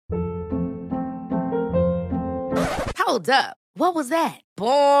Hold up. What was that?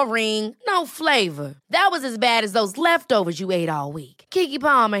 Boring. No flavor. That was as bad as those leftovers you ate all week. Keke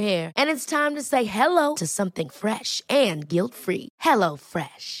Palmer here, and it's time to say hello to something fresh and guilt-free. Hello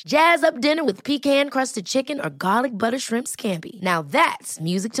Fresh. Jazz up dinner with pecan-crusted chicken or garlic butter shrimp scampi. Now that's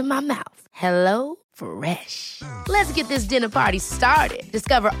music to my mouth. Hello Fresh. Let's get this dinner party started.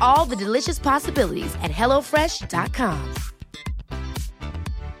 Discover all the delicious possibilities at hellofresh.com.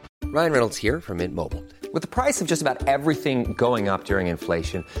 Ryan Reynolds here from Mint Mobile. With the price of just about everything going up during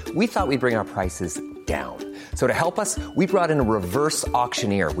inflation, we thought we'd bring our prices down. So to help us, we brought in a reverse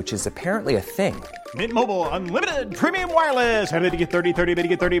auctioneer, which is apparently a thing. Mint Mobile Unlimited Premium Wireless. How to get 30, 30, bit to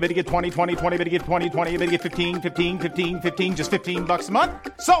get 30, bit to get 20, 20, 20, bit to get 20, 20, bit to get 15, 15, 15, 15, just $15 a month?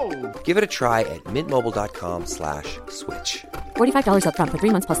 Sold! Give it a try at mintmobile.com/switch. $45 up front for 3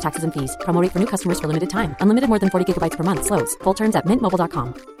 months plus taxes and fees. Promo rate for new customers for limited time. Unlimited more than 40 gigabytes per month. Slows full terms at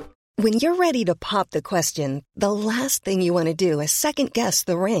mintmobile.com. When you're ready to pop the question, the last thing you want to do is second-guess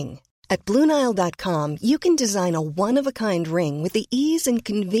the ring. At BlueNile.com, you can design a one-of-a-kind ring with the ease and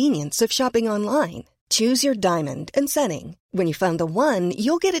convenience of shopping online. Choose your diamond and setting. When you find the one,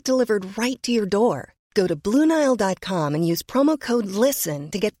 you'll get it delivered right to your door. Go to BlueNile.com and use promo code LISTEN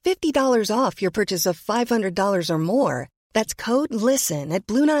to get $50 off your purchase of $500 or more. That's code LISTEN at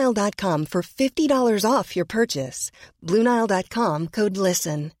BlueNile.com for $50 off your purchase. BlueNile.com, code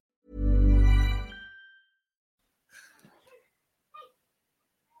LISTEN.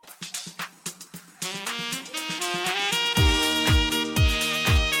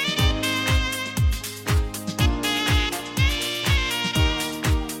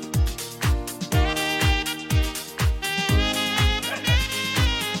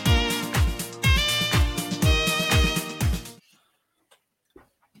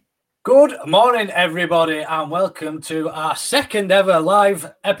 Good morning, everybody, and welcome to our second ever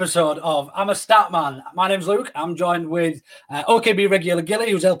live episode of I'm a Statman. My name's Luke. I'm joined with OKB regular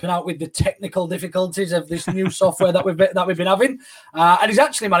Gilly, who's helping out with the technical difficulties of this new software that we've been having, and he's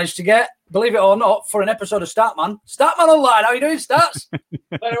actually managed to get, believe it or not, for an episode of Statman Online. How are you doing, Stats?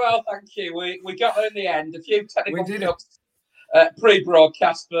 Very well, thank you. We got there in the end. A few technical hiccups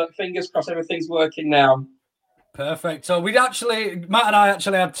pre-broadcast, but fingers crossed everything's working now. Perfect. So Matt and I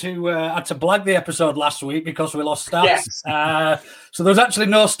actually had to blag the episode last week because we lost Stats. Yes. So there's actually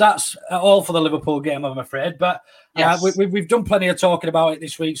no Stats at all for the Liverpool game, I'm afraid. But yes. We've done plenty of talking about it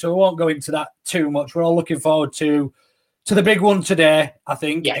this week, so we won't go into that too much. We're all looking forward to the big one today, I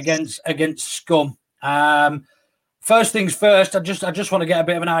think, yes, against Scum. First things first, I just want to get a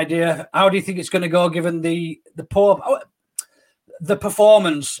bit of an idea. How do you think it's going to go, given the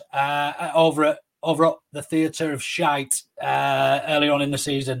performance over at the Theatre of Shite early on in the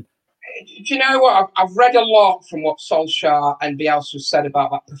season? Do you know what? I've read a lot from what Solskjaer and Bielsa said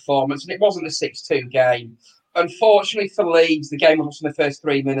about that performance, and it wasn't a 6-2 game. Unfortunately for Leeds, the game was in the first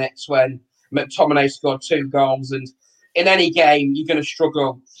 3 minutes when McTominay scored 2 goals, and in any game, you're going to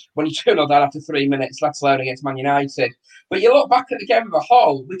struggle when you 2-0 down after 3 minutes, let alone against Man United. But you look back at the game as a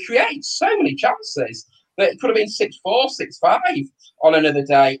whole, we created so many chances that it could have been 6-4, 6-5 on another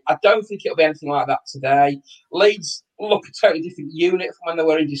day. I don't think it'll be anything like that today. Leeds look a totally different unit from when they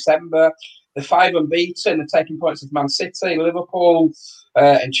were in December. They're 5 unbeaten. They're taking points of Man City, Liverpool,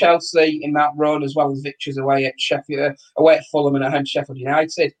 and Chelsea in that run, as well as victories away at Fulham and at home to Sheffield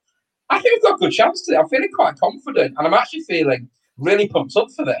United. I think we've got a good chance today. I'm feeling quite confident, and I'm actually feeling really pumped up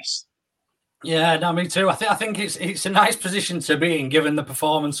for this. Yeah, no, me too. I think it's a nice position to be in, given the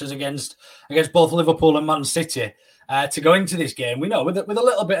performances against both Liverpool and Man City, to go into this game. We know with a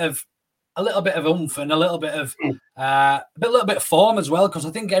little bit of oomph and a little bit of form as well, because I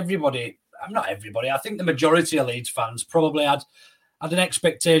think I think the majority of Leeds fans probably had an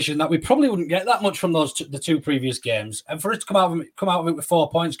expectation that we probably wouldn't get that much from the two previous games, and for us to come out of it with 4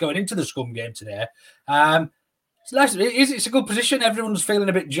 points going into the Scum game today. It's nice. It's a good position. Everyone's feeling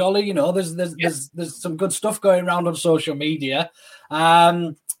a bit jolly. You know, there's some good stuff going around on social media.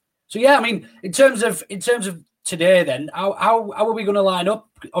 So yeah, I mean, in terms of today, then how are we going to line up?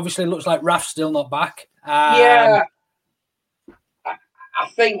 Obviously, it looks like Raf's still not back. I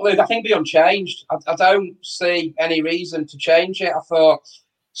think be unchanged. I don't see any reason to change it. I thought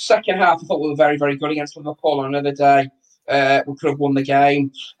second half, we were very, very good against Liverpool. On another day, we could have won the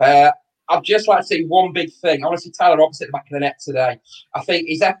game. I'd just like to see one big thing. I want to see Tyler Roberts at the back of the net today. I think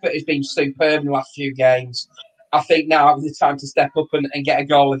his effort has been superb in the last few games. I think now is the time to step up and get a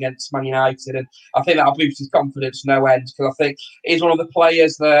goal against Man United. And I think that'll boost his confidence no end, because I think he's one of the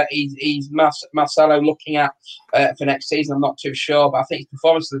players that he's Marcelo looking at for next season. I'm not too sure, but I think his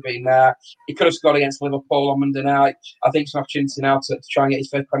performances have been there. He could have scored against Liverpool on Monday night. I think it's an opportunity now to try and get his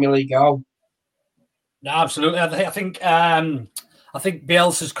first Premier League goal. No, absolutely. I think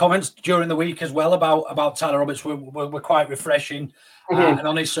Bielsa's comments during the week as well about Tyler Roberts were quite refreshing and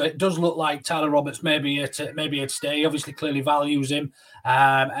honest. So it does look like Tyler Roberts maybe here to stay. Obviously, clearly values him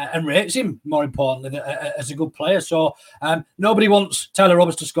and rates him, more importantly, as a good player. So nobody wants Tyler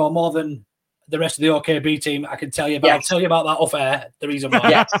Roberts to score more than the rest of the OKB team. I can tell you, but I'll tell you about that off air. The reason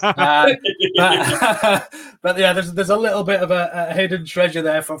why. But yeah, there's a little bit of a hidden treasure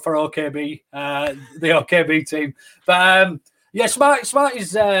there for OKB, the OKB team. But yeah,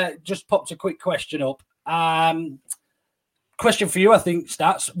 Smarty's just popped a quick question up. Question for you, I think,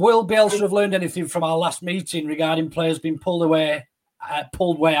 Stats. Will Bielsa have learned anything from our last meeting regarding players being pulled way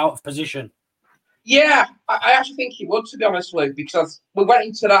out of position? Yeah, I actually think he would, to be honest, Luke, because we went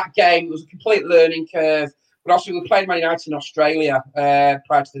into that game. It was a complete learning curve. But also, we played Man United in Australia prior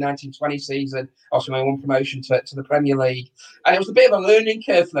to the 1920 season. Also, we won promotion to the Premier League. And it was a bit of a learning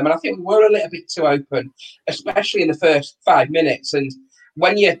curve for them. And I think we were a little bit too open, especially in the first 5 minutes. And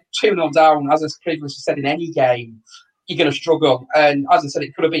when you're 2-0 down, as I previously said, in any game, you're going to struggle. And as I said,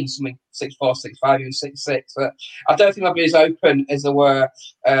 it could have been something 6-4, 6-5, even 6-6. But I don't think they'll be as open as they were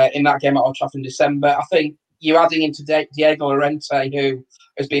in that game at Old Trafford in December. I think you're adding into Diego Llorente, who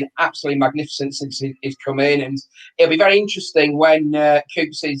has been absolutely magnificent since he's come in. And it'll be very interesting when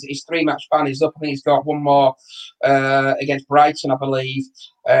Coops' his 3-match ban is up. I think he's got one more against Brighton, I believe,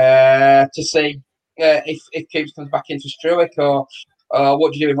 to see if Coops comes back into Struijk or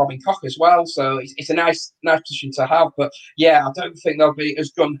what do you do with Robin Koch as well? So it's a nice position to have. But yeah, I don't think they'll be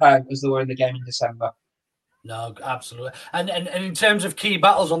as gun-ho as they were in the game in December. No, absolutely. And in terms of key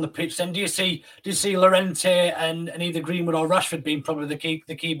battles on the pitch, then do you see Llorente and either Greenwood or Rashford being probably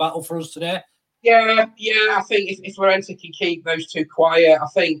the key battle for us today? Yeah. I think if Llorente can keep those two quiet, I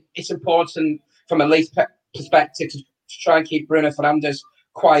think it's important from a Leeds perspective to try and keep Bruno Fernandes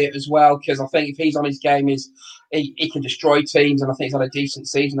quiet as well, because I think if he's on his game, he can destroy teams, and I think he's had a decent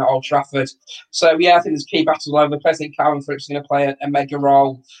season at Old Trafford. So yeah, I think there's key battles all over the place. I think Calvin Phillips is going to play a mega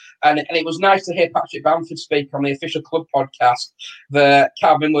role. And it was nice to hear Patrick Bamford speak on the official club podcast that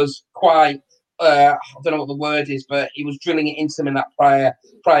Calvin was quite, I don't know what the word is, but he was drilling it into him in that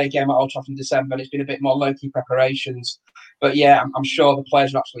prior game at Old Trafford in December, and it's been a bit more low-key preparations. But yeah, I'm sure the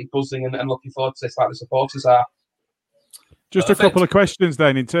players are absolutely buzzing and looking forward to this like the supporters are. Just a couple of questions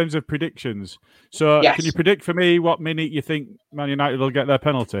then in terms of predictions. So Can you predict for me what minute you think Man United will get their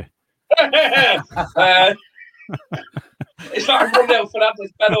penalty? It's not a 1-0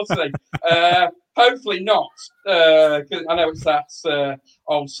 Fernandes penalty. Hopefully not, because I know it's that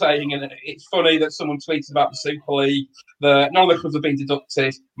old saying, and it's funny that someone tweeted about the Super League that none of the clubs have been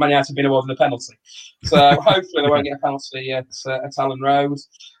deducted. Man United have been awarded a penalty, so hopefully they won't get a penalty at Allen Road,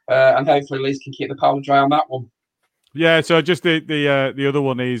 and hopefully Leeds can keep the powder dry on that one. Yeah. So just the other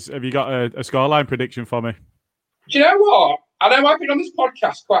one is: have you got a scoreline prediction for me? Do you know what? I know I've been on this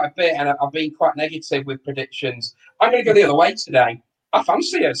podcast quite a bit and I've been quite negative with predictions. I'm going to go the other way today. I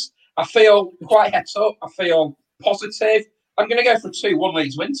fancy us. I feel quite heads up. I feel positive. I'm going to go for a 2-1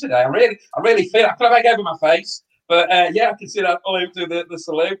 Leeds win today. I really feel it. I can have egg over my face. But yeah, I can see that. I'll do the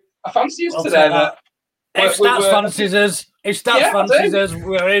salute. I fancy us today. If Stats fancies us,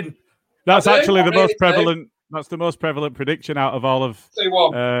 we're in. That's actually the most prevalent. That's the most prevalent prediction out of all of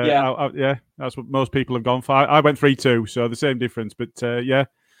 2-1. Yeah, that's what most people have gone for. I went 3-2, so the same difference. But yeah,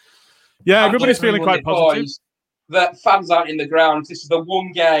 everybody's feeling quite positive. That fans aren't in the ground. This is the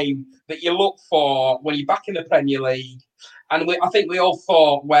one game that you look for when you're back in the Premier League. And I think we all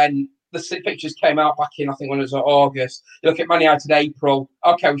thought when the pictures came out back in, I think when it was August, you look at Man United April,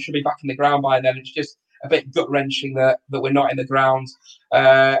 okay, we should be back in the ground by then. It's just a bit gut-wrenching that we're not in the ground.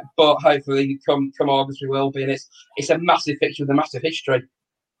 But hopefully come August we will be. And it's a massive fixture with a massive history.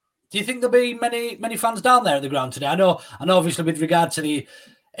 Do you think there'll be many fans down there at the ground today? I know obviously with regard to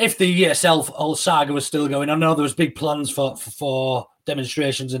if the ESL whole saga was still going, I know there was big plans for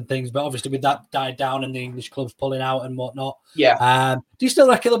demonstrations and things, but obviously with that died down and the English clubs pulling out and whatnot. Yeah. Do you still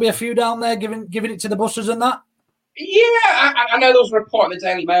reckon there'll be a few down there giving it to the buses and that? Yeah, I know there was a report in the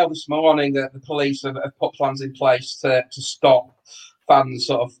Daily Mail this morning that the police have put plans in place to stop fans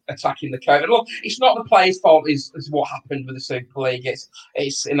sort of attacking the coach. And look, it's not the players' fault is what happened with the Super League.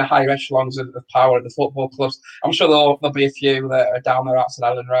 It's in the higher echelons of power of the football clubs. I'm sure there'll be a few that are down there outside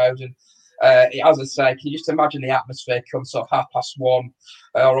Allen Road. And as I say, can you just imagine the atmosphere come sort of 1:30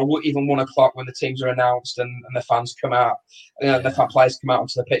 or even 1 o'clock when the teams are announced and the fans come out, the players come out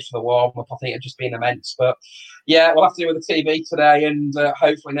onto the pitch for the warm-up. I think it'd just been immense. But yeah, we'll have to do with the TV today, and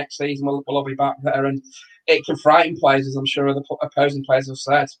hopefully next season we'll all be back there. And it can frighten players, as I'm sure the opposing players have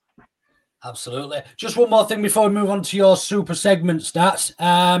said. Absolutely. Just one more thing before we move on to your super segment stats.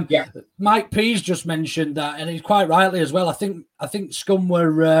 Mike P's just mentioned that, and he's quite rightly as well. I think Scum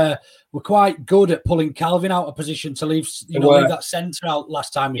were quite good at pulling Calvin out of position to leave that centre out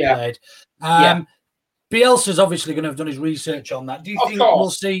last time we played. Bielsa's obviously going to have done his research on that. Do you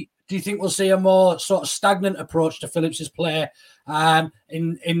think we'll see a more sort of stagnant approach to Phillips's play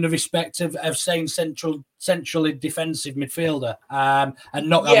in the respect of saying centrally defensive midfielder and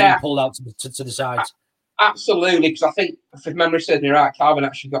not having him pulled out to the sides? Absolutely, because I think, if memory serves me right, Calvin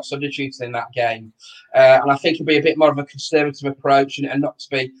actually got substituted in that game. And I think it'll be a bit more of a conservative approach and not to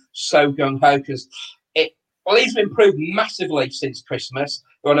be so gung-ho, because he's improved massively since Christmas.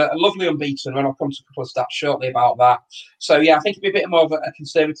 We're on a lovely unbeaten run. I'll come to a couple of stats shortly about that. So, I think it'll be a bit more of a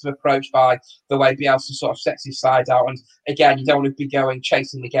conservative approach by the way Bielsa sort of sets his side out. And again, you don't want to be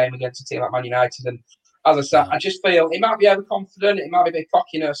chasing the game against a team like Man United. And as I said, I just feel it might be overconfident, it might be a bit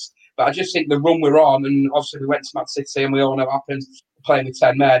cockiness, but I just think the run we're on, and obviously we went to Man City and we all know what happened playing with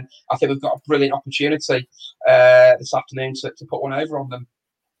 10 men. I think we've got a brilliant opportunity this afternoon to put one over on them.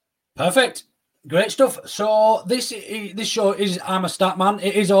 Perfect. Great stuff. So this show is I'm a Stat Man.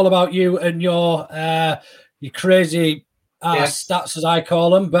 It is all about you and your crazy stats, as I call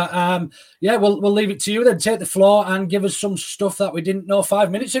them. But we'll leave it to you then. Take the floor and give us some stuff that we didn't know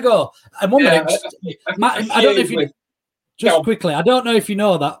 5 minutes ago. And 1 minute, Matt, I don't know if you quickly. I don't know if you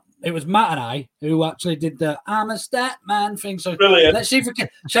know that it was Matt and I who actually did the "I'm a Stat Man" thing. So brilliant. Let's see if we can.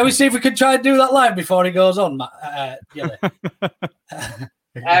 Shall we see if we can try and do that live before he goes on, Matt?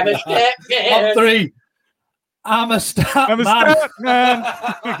 I'm a Stat Man. On 3. I'm a Stat Man. We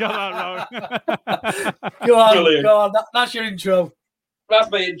got that wrong. Go on. That's your intro.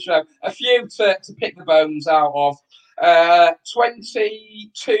 That's my intro. A few to pick the bones out of.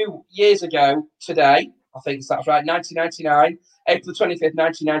 22 years ago today, I think that's right, 1999, April 25th,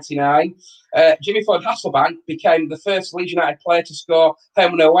 1999, Jimmy Floyd Hasselbank became the first Leeds United player to score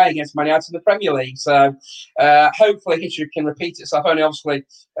home and away against Man United in the Premier League. So hopefully history can repeat itself. Only obviously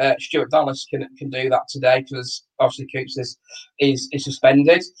Stuart Dallas can do that today, because obviously Coops is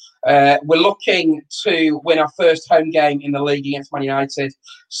suspended. We're looking to win our first home game in the league against Man United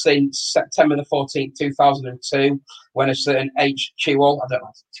since September the 14th, 2002, when a certain H. Chewell, I don't know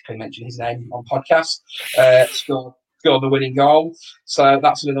if I can mention his name on podcast, scored the winning goal. So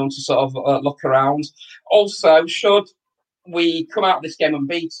that's another one to sort of look around. Also, should we come out of this game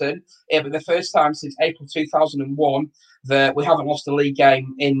unbeaten, it'll be the first time since April 2001 that we haven't lost a league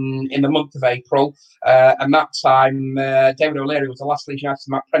game in the month of April. And that time, David O'Leary was the last Leeds United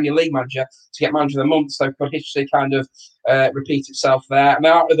Premier League manager to get Manager of the Month. So could history kind of repeat itself there? And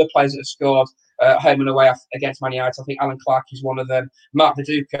there are other players that have scored home and away against Man United. I think Alan Clark is one of them. Mark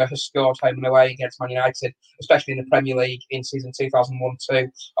Viduka has scored home and away against Man United, especially in the Premier League in season 2001-2 at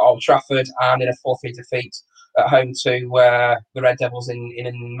Old Trafford, and in a 4-3 defeat at home to the Red Devils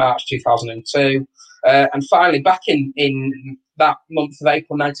in March 2002. And finally, back in that month of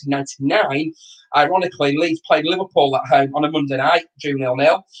April 1999, ironically, Leeds played Liverpool at home on a Monday night, drew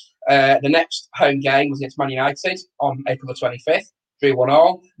 0-0. The next home game was against Man United on April the 25th. Drew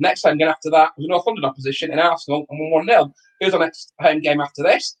 1-1. Next home game after that was a North London opposition in Arsenal and won 1-0. Who's our next home game after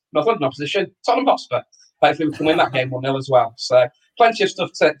this? North London opposition, Tottenham Hotspur. Hopefully we can win that game 1-0 as well. So plenty of stuff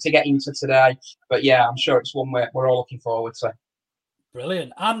to get into today. But yeah, I'm sure it's one we're all looking forward to.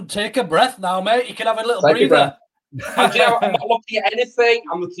 Brilliant. And take a breath now, mate. You can have a little breather. And, I'm not looking at anything.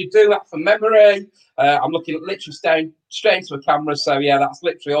 I'm looking to do that from memory. I'm looking at literally staring straight into a camera. So yeah, that's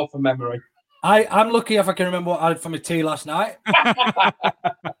literally all from memory. I'm lucky if I can remember what I had for my tea last night. I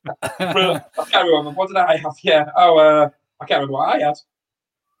can't remember. What did I have? Yeah. I can't remember what I had.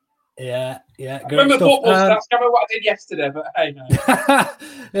 Yeah. I remember football stats. I can't remember what I did yesterday, but hey,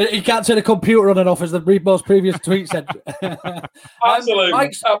 no. You can't turn a computer on and off, as the most previous tweet said. Absolutely.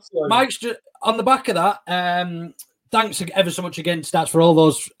 Mike's just, on the back of that, thanks ever so much again, Stats, for all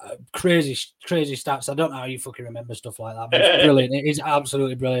those crazy stats. I don't know how you fucking remember stuff like that, but it's brilliant. It is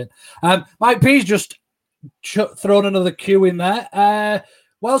absolutely brilliant. Mike P's just thrown another cue in there.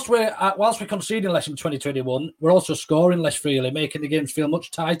 Whilst we're conceding less in 2021, we're also scoring less freely, making the games feel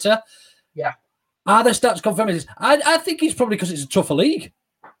much tighter. Yeah. Are the stats confirming this? I think it's probably because it's a tougher league.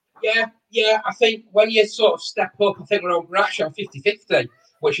 Yeah. I think when you sort of step up, I think we're actually on 50-50,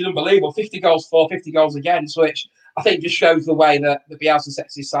 which is unbelievable. 50 goals for, 50 goals against, which I think just shows the way that the Bielsa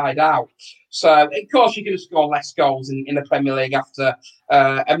sets his side out. So, of course, you're going to score less goals in the Premier League after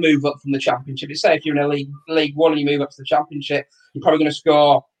a move up from the Championship. Say if you're in a League One and you move up to the Championship, you're probably going to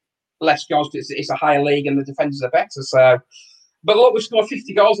score less goals because it's a higher league and the defenders are better. So, But look, we scored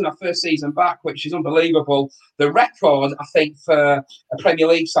 50 goals in our first season back, which is unbelievable. The record, I think, for a Premier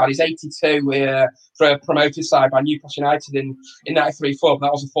League side is 82 for a promoted side by Newcastle United in 93-4.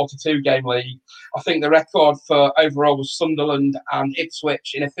 That was a 42-game league. I think the record for overall was Sunderland and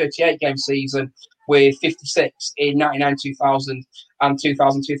Ipswich in a 38-game season with 56 in 99-2000 and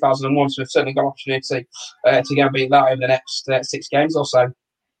 2000-2001. So we've certainly got an opportunity to go and beat that over the next 6 games or so.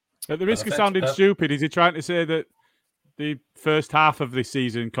 At the risk of sounding stupid, is he trying to say that the first half of this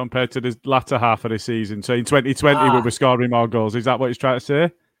season compared to the latter half of this season? So in 2020, we were scoring more goals. Is that what he's trying to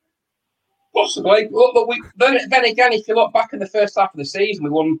say? Possibly. But then again, if you look back in the first half of the season, we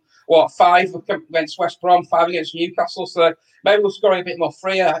won, 5 against West Brom, 5 against Newcastle. So maybe we're scoring a bit more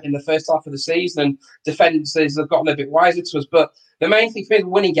freer in the first half of the season, and defences have gotten a bit wiser to us. But the main thing for me is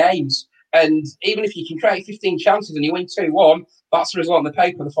winning games. And even if you can create 15 chances and you win 2-1, that's the result on the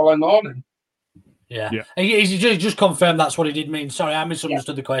paper the following morning. Yeah. He just confirmed that's what he did mean. Sorry, I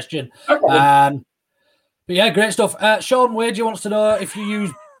misunderstood the question. No but yeah, great stuff. Sean Wage wants to know if you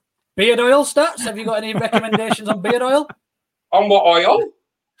use beard oil, Stats. Have you got any recommendations on beard oil? On what oil?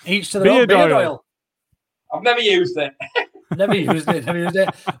 Each to their own. Beard oil. I've never used it. Never used it.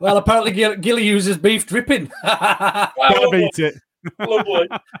 Well, apparently Gilly uses beef dripping. Can't beat it. Lovely.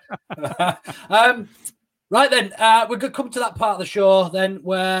 Right then, we're going to come to that part of the show then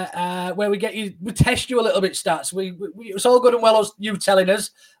where we test you a little bit, Stats. It's all good and well as you telling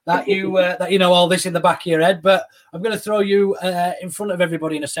us that you know all this in the back of your head, but I'm going to throw you in front of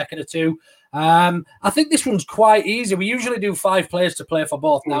everybody in a second or two. I think this one's quite easy. We usually do 5 players to play for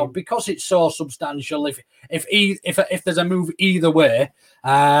both. Now, because it's so substantial, if there's a move either way,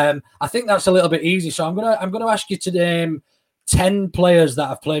 I think that's a little bit easy. So I'm going to ask you to name 10 players that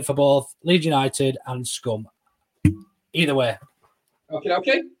have played for both Leeds United and Scum. Either way.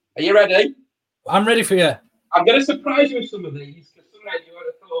 Okay. Are you ready? I'm ready for you. I'm going to surprise you with some of these because some of you would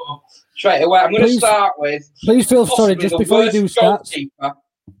have thought straight away. I'm going to start with. Please feel sorry, just before you do Stats.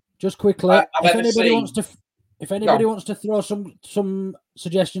 Just quickly, if anybody wants to throw some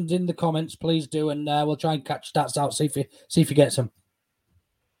suggestions in the comments, please do, and we'll try and catch Stats out. See if he gets them.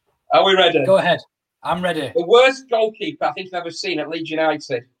 Are we ready? Go ahead. I'm ready. The worst goalkeeper I think I've ever seen at Leeds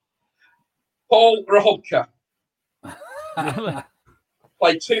United, Paul Rachubka.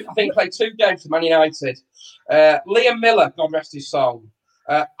 played 2 games for Man United. Liam Miller, God rest his soul.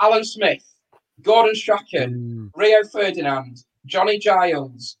 Alan Smith, Gordon Strachan, Rio Ferdinand, Johnny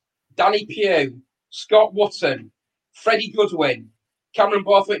Giles, Danny Pugh, Scott Wotton, Freddie Goodwin, Cameron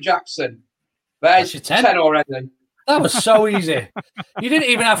Borthwick-Jackson. There's 10 already. That was so easy. You didn't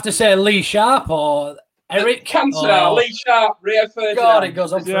even have to say Lee Sharp or Eric Cantona, Lee Sharp, Rio Ferdinand. God, it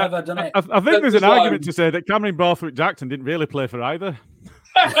goes on forever, doesn't it? I think there's an argument to say that Cameron Borthwick-Jackson didn't really play for either.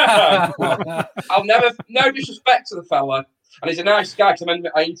 I'll never, no disrespect to the fella, and he's a nice guy.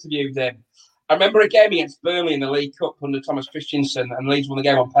 Because I interviewed him. I remember a game against Burnley in the League Cup under Thomas Christensen, and Leeds won the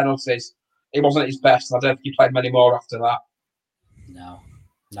game on penalties. He wasn't at his best, and I don't think he played many more after that. No,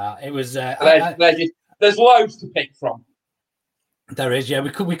 it was. There's loads to pick from. There is, yeah. We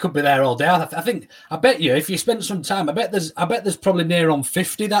could be there all day. I bet you if you spend some time, I bet there's probably near on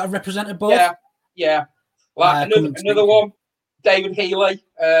 50 that have represented both. Yeah. Like another one, David Healy.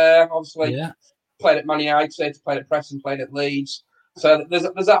 Obviously played at Man United, played at Preston, played at Leeds. So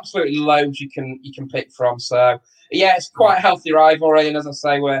there's absolutely loads you can pick from. So yeah, it's quite a healthy rivalry, and as I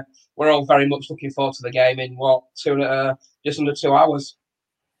say, we're all very much looking forward to the game in just under 2 hours.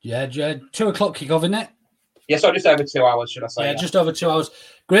 Yeah, 2 o'clock kickoff, isn't it? Yeah, so just over 2 hours, should I say? Yeah, just over 2 hours.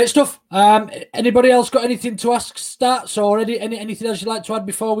 Great stuff. Anybody else got anything to ask Stats or anything else you'd like to add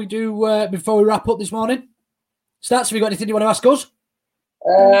before we wrap up this morning? Stats, have you got anything you want to ask us?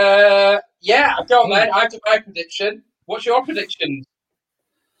 Yeah, I've got that. I've got my prediction. What's your prediction?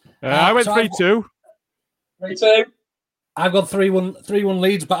 I went 3-2. 3-2. I've got 3-1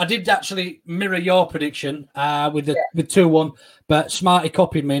 Leeds, but I did actually mirror your prediction with 2-1. But Smarty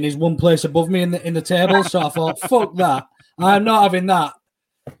copied me and he's one place above me in the table. So I thought, fuck that, I'm not having that.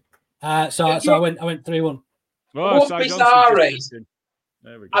 So I went 3-1. What's bizarre is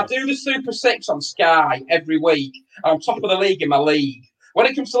I do the Super 6 on Sky every week. I'm top of the league in my league. When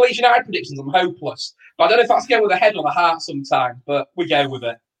it comes to Leeds United predictions, I'm hopeless. But I don't know if that's going with the head or the heart sometimes, but we go with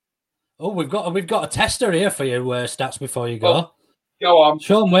it. Oh, we've got a tester here for you, Stats, before you go. Oh, go on.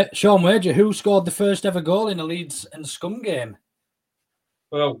 Sean Wager, who scored the first ever goal in a Leeds and Scum game?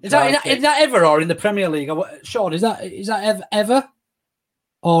 Well, is that ever or in the Premier League? Sean, is that ever?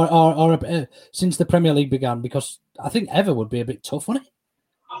 Or since the Premier League began? Because I think ever would be a bit tough, wouldn't it?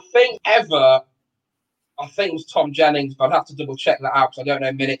 I think ever. I think it was Tom Jennings, but I'd have to double check that out because I don't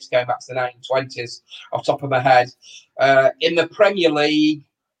know minutes going back to the 1920s off the top of my head. In the Premier League,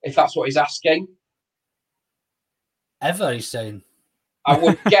 if that's what he's asking. Ever, he's saying. I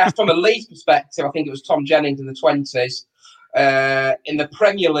would guess from a Leeds perspective, I think it was Tom Jennings in the 20s. In the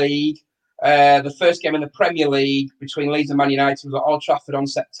Premier League, the first game in the Premier League between Leeds and Man United was at Old Trafford on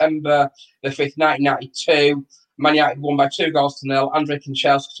September the 5th, 1992. Man United won by 2-0. Andre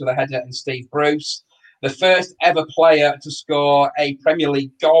Kanchelskis with a header and Steve Bruce. The first ever player to score a Premier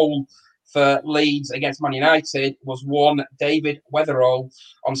League goal for Leeds against Man United was one David Weatherall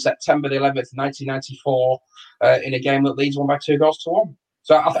on September the 11th, 1994, in a game that Leeds won by 2-1.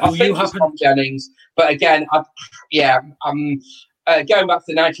 So I think it's Tom Jennings. But again, I'm going back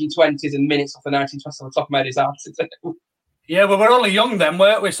to the 1920s and minutes of the 1920s on the top of my head is hard to do. Yeah, well, we're only young then,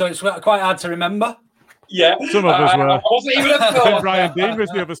 weren't we? So it's quite hard to remember. Yeah. Some of us were. I wasn't even a thought. Brian Dean was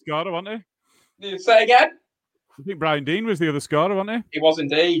the other scorer, wasn't he? Say again? I think Brian Dean was the other scorer, wasn't he? He was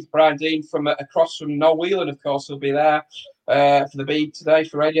indeed. Brian Dean from across from Noel Whelan, of course, will be there for the beat today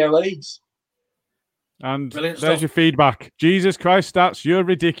for Radio Leeds. And there's your feedback. Jesus Christ, Stats, you're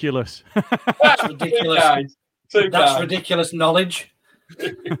ridiculous. That's ridiculous. That's ridiculous knowledge.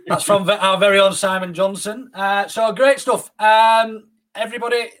 That's from our very own Simon Johnson. So great stuff.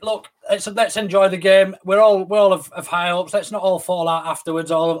 Everybody, look, let's enjoy the game. We're all of high hopes. Let's not all fall out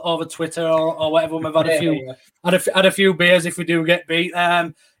afterwards, all over Twitter or whatever. We've had a few beers if we do get beat. These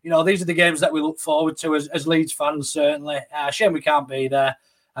are the games that we look forward to as Leeds fans. Certainly, shame we can't be there.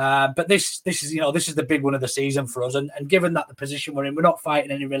 But this is the big one of the season for us. And given that the position we're in, we're not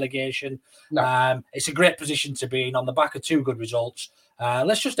fighting any relegation. No. It's a great position to be in on the back of two good results.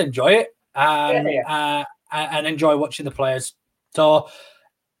 Let's just enjoy it and enjoy watching the players. So,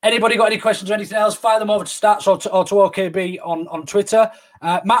 anybody got any questions or anything else? Fire them over to Stats or to OKB on Twitter.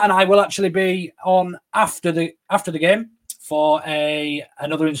 Matt and I will actually be on after the game for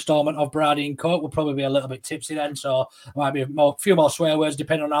another instalment of Brady and Coke. We'll probably be a little bit tipsy then, so there might be a few more swear words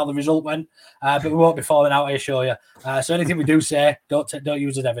depending on how the result went. But we won't be falling out, I assure you. So anything we do say, don't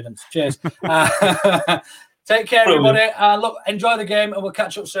use as evidence. Cheers. Take care, everybody. Look, enjoy the game, and we'll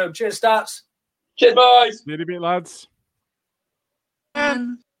catch up soon. Cheers, Stats. Cheers, boys. See you in a bit, lads.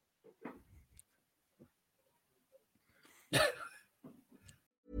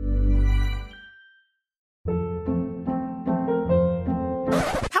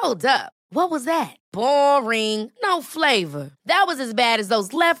 Hold up. What was that? Boring. No flavor. That was as bad as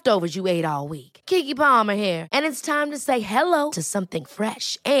those leftovers you ate all week. Keke Palmer here, and it's time to say hello to something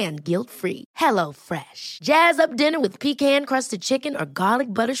fresh and guilt-free. Hello Fresh. Jazz up dinner with pecan-crusted chicken or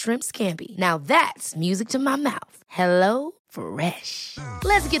garlic butter shrimp scampi. Now that's music to my mouth. Hello Fresh.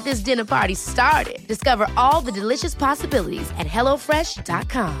 Let's get this dinner party started. Discover all the delicious possibilities at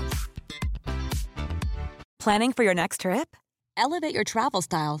HelloFresh.com. Planning for your next trip? Elevate your travel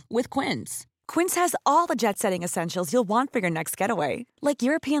style with Quince. Quince has all the jet-setting essentials you'll want for your next getaway, like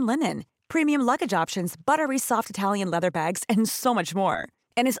European linen, premium luggage options, buttery soft Italian leather bags, and so much more.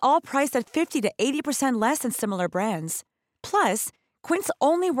 And is all priced at 50 to 80% less than similar brands. Plus, Quince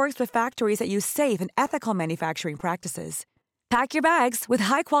only works with factories that use safe and ethical manufacturing practices. Pack your bags with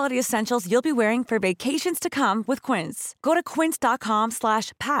high-quality essentials you'll be wearing for vacations to come with Quince. Go to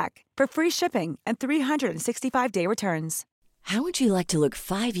quince.com/pack for free shipping and 365-day returns. How would you like to look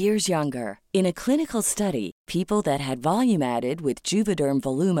 5 years younger? In a clinical study, people that had volume added with Juvederm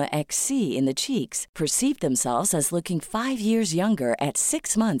Voluma XC in the cheeks perceived themselves as looking 5 years younger at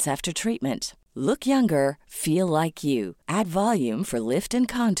 6 months after treatment. Look younger, feel like you. Add volume for lift and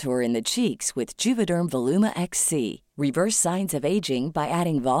contour in the cheeks with Juvederm Voluma XC. Reverse signs of aging by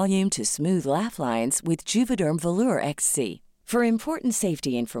adding volume to smooth laugh lines with Juvederm Volure XC. For important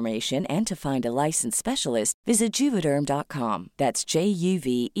safety information and to find a licensed specialist, visit Juvederm.com. That's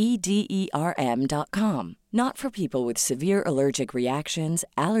JUVEDERM.com. Not for people with severe allergic reactions,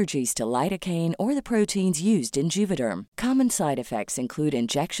 allergies to lidocaine, or the proteins used in Juvederm. Common side effects include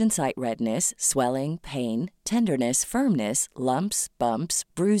injection site redness, swelling, pain, tenderness, firmness, lumps, bumps,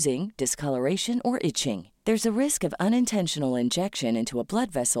 bruising, discoloration, or itching. There's a risk of unintentional injection into a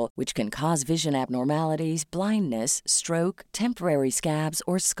blood vessel, which can cause vision abnormalities, blindness, stroke, temporary scabs,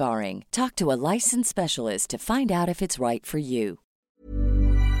 or scarring. Talk to a licensed specialist to find out if it's right for you.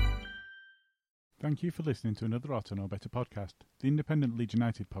 Thank you for listening to another Auto Know Better podcast, the independent Leeds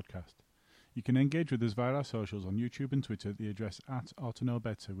United podcast. You can engage with us via our socials on YouTube and Twitter at the address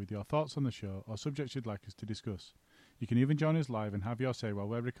 @AutoKnowBetter with your thoughts on the show or subjects you'd like us to discuss. You can even join us live and have your say while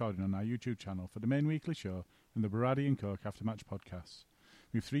we're recording on our YouTube channel for the main weekly show and the Baradi and Coke After Match podcasts.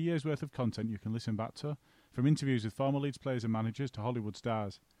 We have 3 years' worth of content you can listen back to, from interviews with former Leeds players and managers to Hollywood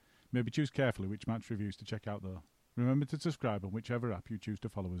stars. Maybe choose carefully which match reviews to check out though. Remember to subscribe on whichever app you choose to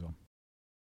follow us on.